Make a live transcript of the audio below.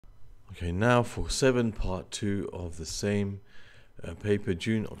Okay, now for 7, part 2 of the same paper,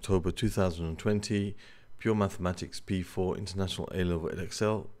 October 2020, Pure Mathematics P4 International A-Level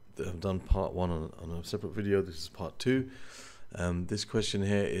Edexcel. I've done part 1 on a separate video. This is part 2. This question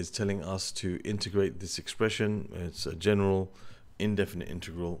here is telling us to integrate this expression. It's a general indefinite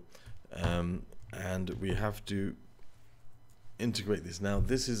integral, and we have to integrate this. Now,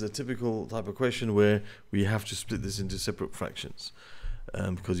 this is a typical type of question where we have to split this into separate fractions.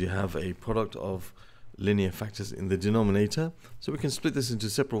 Because you have a product of linear factors in the denominator, so we can split this into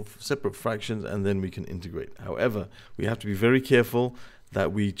separate fractions and then we can integrate. However, we have to be very careful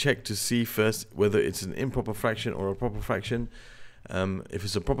that we check to see first whether it's an improper fraction or a proper fraction. If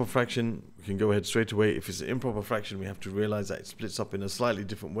it's a proper fraction, we can go ahead straight away. If it's an improper fraction, we have to realize that it splits up in a slightly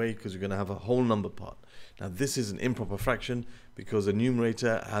different way because you're going to have a whole number part. Now, this is an improper fraction because the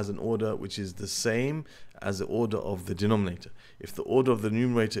numerator has an order which is the same as the order of the denominator. If the order of the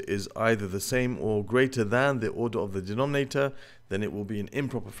numerator is either the same or greater than the order of the denominator, then it will be an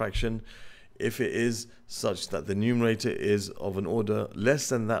improper fraction. If it is such that the numerator is of an order less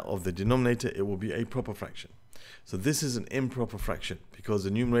than that of the denominator, it will be a proper fraction. So this is an improper fraction because the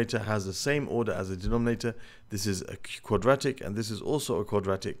numerator has the same order as the denominator. This is a quadratic and this is also a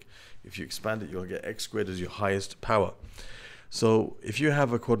quadratic. If you expand it, you'll get x squared as your highest power. So if you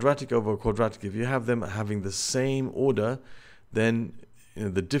have a quadratic over a quadratic, if you have them having the same order, then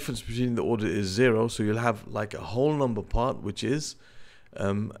the difference between the order is 0. So you'll have like a whole number part, which is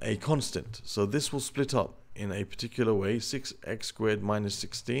a constant. So this will split up in a particular way, 6x squared minus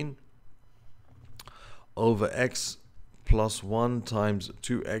 16 over x plus 1 times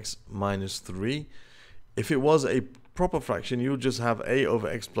 2x minus 3. If it was a proper fraction, you would just have a over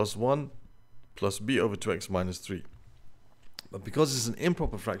x plus 1 plus b over 2x minus 3. But because it's an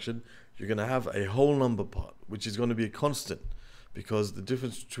improper fraction, you're going to have a whole number part, which is going to be a constant because the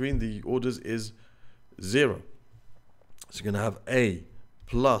difference between the orders is 0. So you're going to have a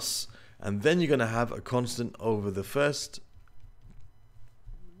plus, and then you're going to have a constant over the first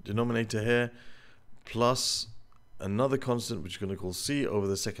denominator here, plus another constant which you're going to call c over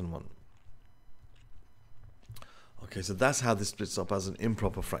the second one. Okay, so that's how this splits up as an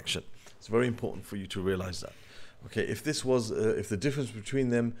improper fraction. It's very important for you to realize that. Okay, if this was, if the difference between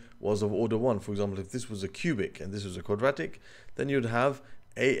them was of order 1, for example, if this was a cubic and this was a quadratic, then you'd have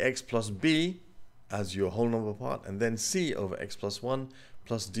ax plus b as your whole number part, and then c over x plus 1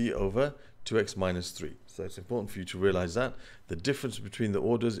 plus d over 2x minus 3. So it's important for you to realize that the difference between the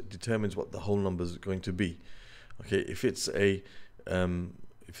orders determines what the whole number is going to be. Okay, if it's the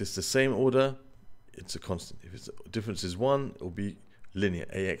same order, it's a constant. If its difference is 1, it will be linear,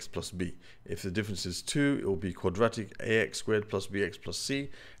 ax plus b. If the difference is 2, it will be quadratic, ax squared plus bx plus c,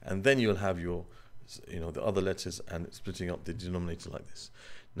 and then you'll have your, the other letters and splitting up the denominator like this.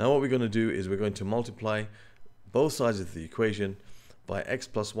 Now what we're going to do is we're going to multiply both sides of the equation by x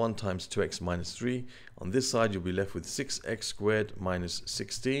plus 1 times 2x minus 3. On this side, you'll be left with 6x squared minus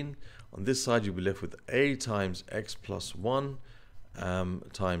 16. On this side, you'll be left with a times x plus 1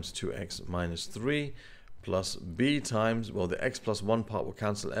 times 2x minus 3. Plus b times, well, the x plus 1 part will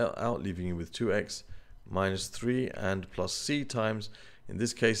cancel out, leaving you with 2x minus 3, and plus c times, in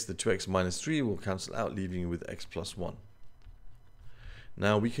this case, the 2x minus 3 will cancel out, leaving you with x plus 1.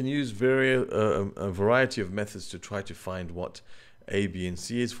 Now, we can use a variety of methods to try to find what a, b, and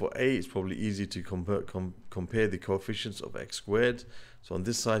c is. For a, it's probably easy to compare the coefficients of x squared. So on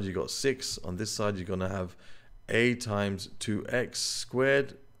this side, you got 6. On this side, you're going to have a times 2x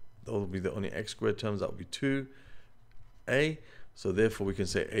squared. That will be the only x squared terms. That will be 2a. So therefore we can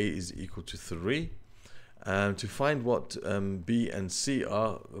say a is equal to 3. To find what b and c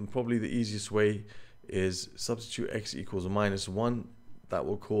are, probably the easiest way is substitute x equals minus 1. That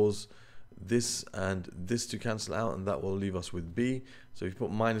will cause this and this to cancel out, and that will leave us with b. So if you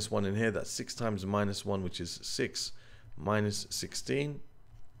put minus 1 in here, that's 6 times minus 1, which is 6 minus 16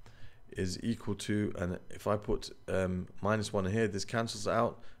 is equal to, and if I put minus 1 in here, this cancels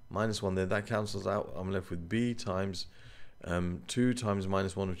out. Minus 1 there, that cancels out. I'm left with b times 2 times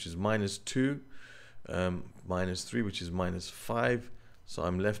minus 1, which is minus 2, minus 3, which is minus 5. So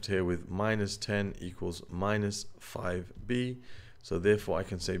I'm left here with minus 10 equals minus 5b. So therefore I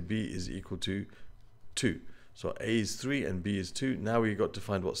can say b is equal to 2. So a is 3 and b is 2. Now we've got to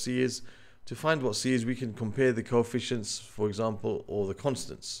find what c is. To find what c is, we can compare the coefficients, for example, or the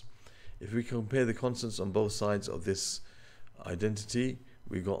constants. If we compare the constants on both sides of this identity,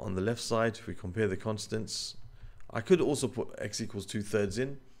 we got on the left side, if we compare the constants, I could also put x equals 2/3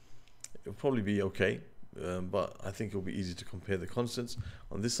 in. It'll probably be okay, but I think it'll be easy to compare the constants.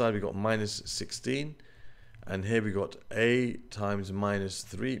 On this side, we got minus 16 And here we got a times minus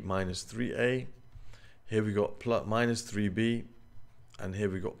 3 minus 3a. Here we got minus 3b. And here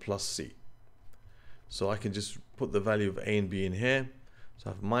we got plus c. So I can just put the value of a and b in here. So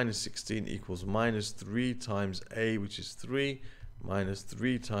I have minus 16 equals minus 3 times a, which is 3, minus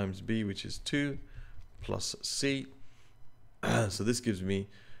 3 times b, which is 2, plus c. So this gives me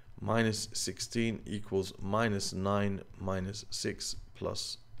minus 16 equals minus 9 minus 6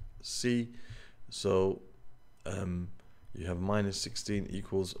 plus c. So you have minus 16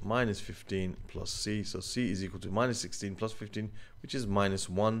 equals minus 15 plus c. So c is equal to minus 16 plus 15, which is minus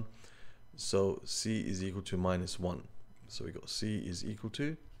 1. So c is equal to minus 1. So we got c is equal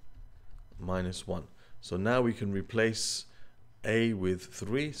to minus 1. So now we can replace a with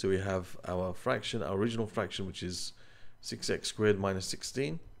 3. So we have our fraction, our original fraction, which is 6x squared minus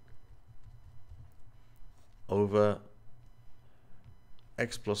 16 over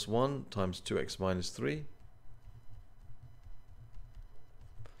x plus 1 times 2x minus 3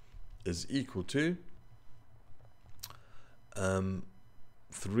 is equal to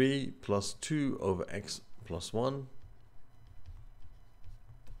 3 plus 2 over x plus 1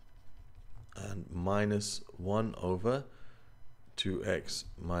 and minus 1 over 2x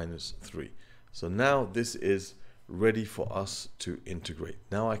minus 3. So now this is ready for us to integrate.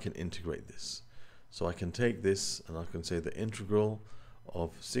 Now I can integrate this. So I can take this and I can say the integral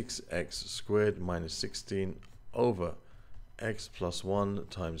of 6x squared minus 16 over x plus 1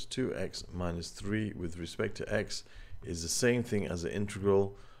 times 2x minus 3 with respect to x is the same thing as the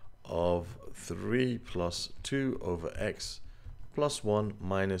integral of 3 plus 2 over x plus 1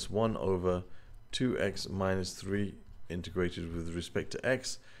 minus 1 over 2x minus 3 integrated with respect to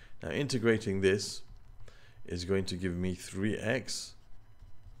x. Now integrating this is going to give me 3x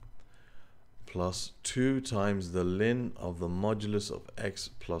plus 2 times the ln of the modulus of x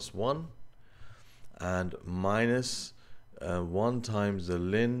plus 1 and minus 1 times the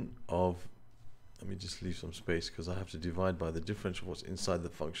ln of, let me just leave some space because I have to divide by the differential of what's inside the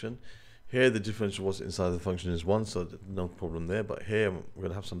function. Here the differential of what's inside the function is 1, so no problem there, but here we're going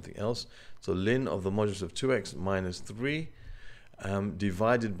to have something else. So ln of the modulus of 2x minus 3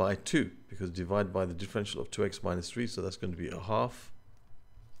 divided by 2, because divided by the differential of 2x minus 3, so that's going to be a half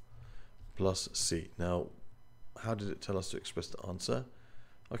plus c. Now, how did it tell us to express the answer?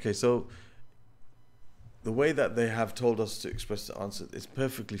 Okay, so the way that they have told us to express the answer, it's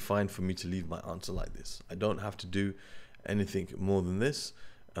perfectly fine for me to leave my answer like this. I don't have to do anything more than this.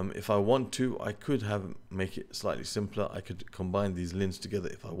 If I want to, I could make it slightly simpler. I could combine these lns together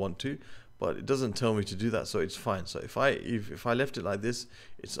if I want to, but it doesn't tell me to do that, so it's fine. So if I left it like this,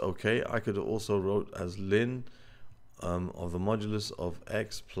 it's okay. I could also wrote as ln of the modulus of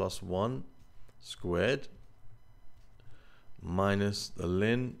x plus 1 squared minus the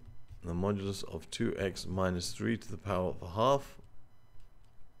ln the modulus of 2x minus 3 to the power of a half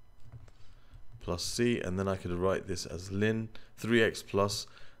plus c, and then I could write this as ln 3x plus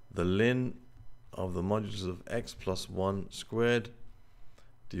the ln of the modulus of x plus 1 squared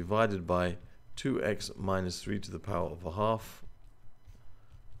divided by 2x minus 3 to the power of a half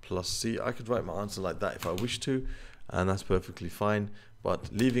plus c. I could write my answer like that if I wish to, and that's perfectly fine, but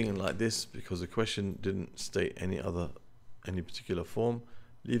leaving it like this because the question didn't state any particular form,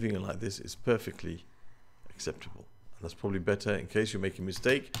 leaving it like this is perfectly acceptable, and that's probably better in case you make a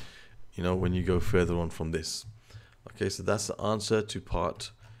mistake, you know, when you go further on from this. Okay, so that's the answer to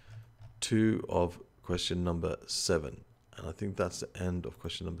part 2 of question number 7, and I think that's the end of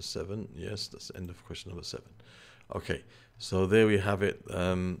question number 7. Yes, that's the end of question number 7. Okay, so there we have it.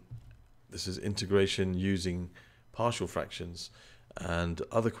 This is integration using partial fractions, and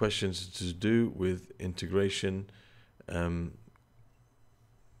other questions to do with integration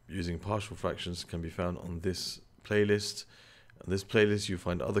using partial fractions can be found on this playlist. On this playlist you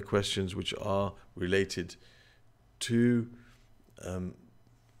find other questions which are related to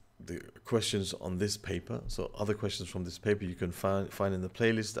the questions on this paper. So other questions from this paper you can find in the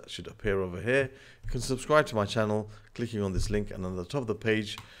playlist that should appear over here. You can subscribe to my channel clicking on this link, and on the top of the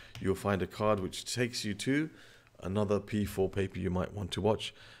page you'll find a card which takes you to another P4 paper you might want to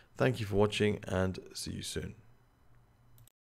watch. Thank you for watching, and see you soon.